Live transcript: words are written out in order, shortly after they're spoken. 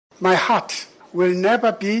My heart will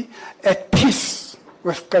never be at peace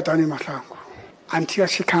with Qedani Mahlangu until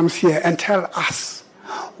she comes here and tell us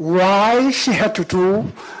why she had to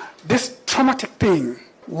do this traumatic thing,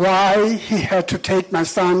 why he had to take my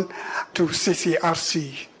son to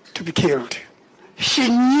CCRC to be killed. She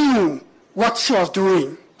knew what she was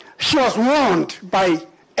doing. She was warned by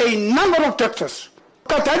a number of doctors.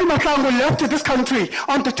 Qedani Mahlangu left this country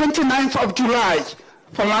on the 29th of July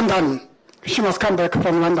for London. She must come back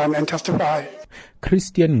from London and testify.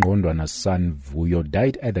 Christian Ngqondwana's son Vuyo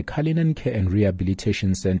died at the Cullinan Care and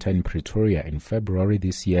Rehabilitation Center in Pretoria in February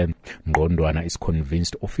this year. Ngqondwana is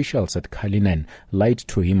convinced officials at Cullinan lied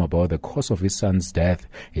to him about the cause of his son's death.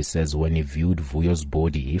 He says when he viewed Vuyo's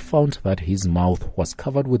body, he found that his mouth was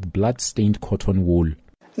covered with blood-stained cotton wool.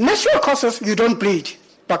 Natural causes, you don't bleed.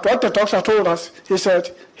 But what the doctor told us, he said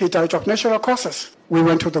he died of natural causes. We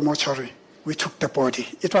went to the mortuary. We took the body.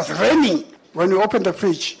 It was raining. When we opened the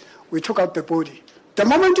fridge, we took out the body. The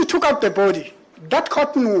moment you took out the body, that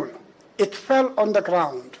cotton wool, it fell on the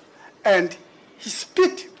ground. And he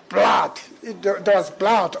spit blood. There was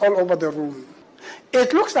blood all over the room.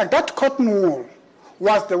 It looks like that cotton wool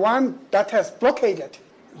was the one that has blockaded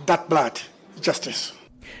that blood. Justice.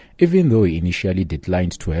 Even though he initially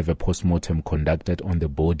declined to have a post-mortem conducted on the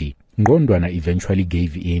body, Ngqondwana eventually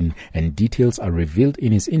gave in, and details are revealed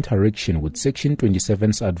in his interaction with Section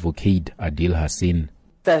 27's advocate, Adil Hassin.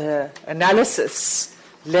 The analysis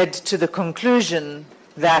led to the conclusion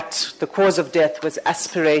that the cause of death was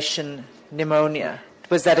aspiration pneumonia.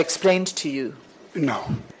 Was that explained to you? No.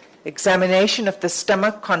 Examination of the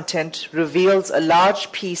stomach content reveals a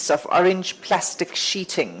large piece of orange plastic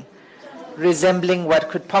sheeting resembling what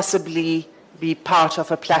could possibly be part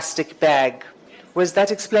of a plastic bag. Was that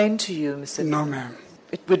explained to you, Mr. No, ma'am.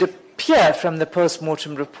 It would appear from the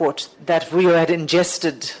post-mortem report that Vuyo had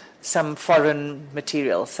ingested some foreign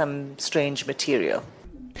material, some strange material.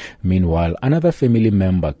 Meanwhile, another family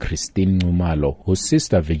member, Christine Nxumalo, whose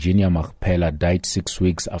sister Virginia Makhubele died 6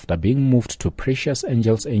 weeks after being moved to Precious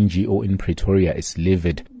Angels NGO in Pretoria, is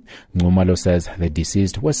livid. Nxumalo says the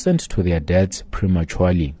deceased was sent to their deaths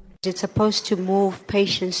prematurely. It's supposed to move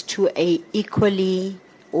patients to a equally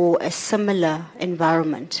or a similar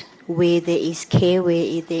environment where there is care,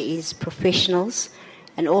 where there is professionals,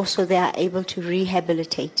 and also they are able to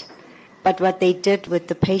rehabilitate. But what they did with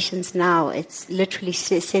the patients now, it's literally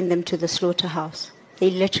send them to the slaughterhouse.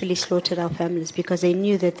 They literally slaughtered our families because they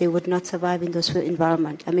knew that they would not survive in this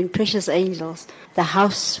environment. I mean, Precious Angels, the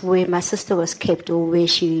house where my sister was kept or where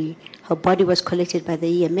her body was collected by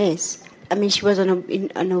the EMS, I mean, she was on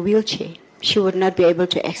a wheelchair. She would not be able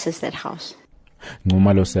to access that house.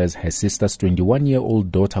 Nxumalo says her sister's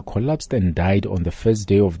 21-year-old daughter collapsed and died on the first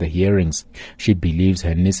day of the hearings. She believes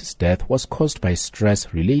her niece's death was caused by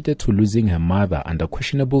stress related to losing her mother under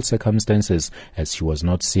questionable circumstances, as she was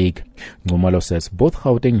not sick. Nxumalo says both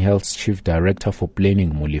Gauteng Health's Chief Director for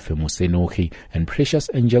Planning, Molefe Mosenogi, and Precious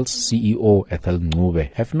Angels CEO, Ethel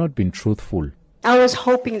Ncube, have not been truthful. I was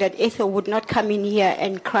hoping that Ethel would not come in here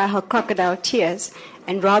and cry her crocodile tears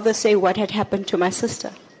and rather say what had happened to my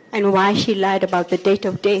sister and why she lied about the date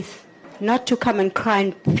of death, not to come and cry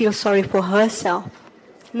and feel sorry for herself.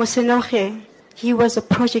 Mosenogi, he was a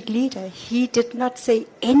project leader. He did not say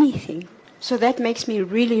anything. So that makes me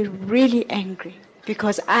really, really angry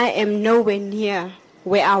because I am nowhere near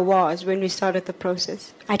where I was when we started the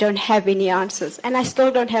process. I don't have any answers, and I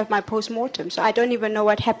still don't have my post-mortem, so I don't even know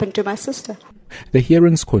what happened to my sister. The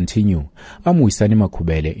hearings continue. I'm Wisani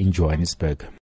Makhubele in Johannesburg.